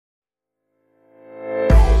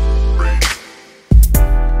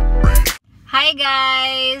Hi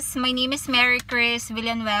guys! My name is Mary Chris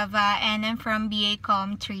Villanueva and I'm from BA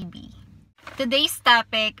Com 3B. Today's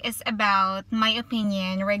topic is about my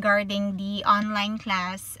opinion regarding the online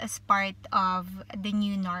class as part of the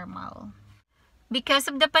new normal. Because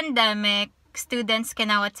of the pandemic, students can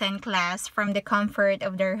now attend class from the comfort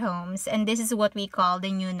of their homes, and this is what we call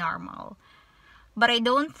the new normal. But I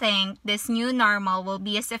don't think this new normal will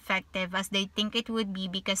be as effective as they think it would be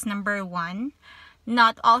because number one,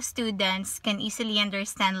 not all students can easily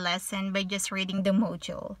understand lesson by just reading the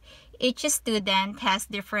module. Each student has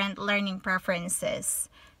different learning preferences.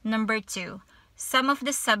 Number two, some of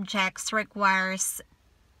the subjects requires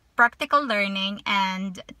practical learning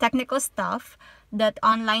and technical stuff that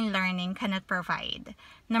online learning cannot provide.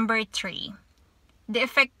 Number three, the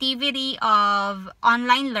effectivity of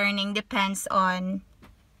online learning depends on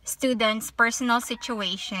students' personal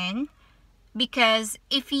situation, because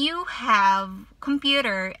if you have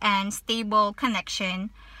computer and stable connection,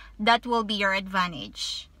 that will be your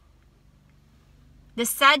advantage. The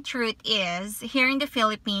sad truth is, here in the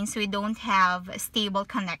Philippines, we don't have a stable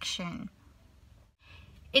connection.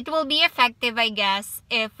 It will be effective, I guess,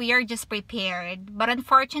 if we are just prepared. But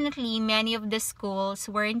unfortunately, many of the schools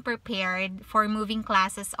weren't prepared for moving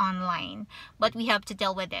classes online. But we have to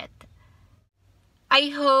deal with it. I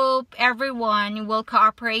hope everyone will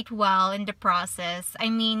cooperate well in the process. I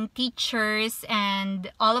mean, teachers and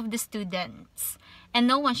all of the students. And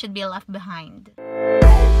no one should be left behind.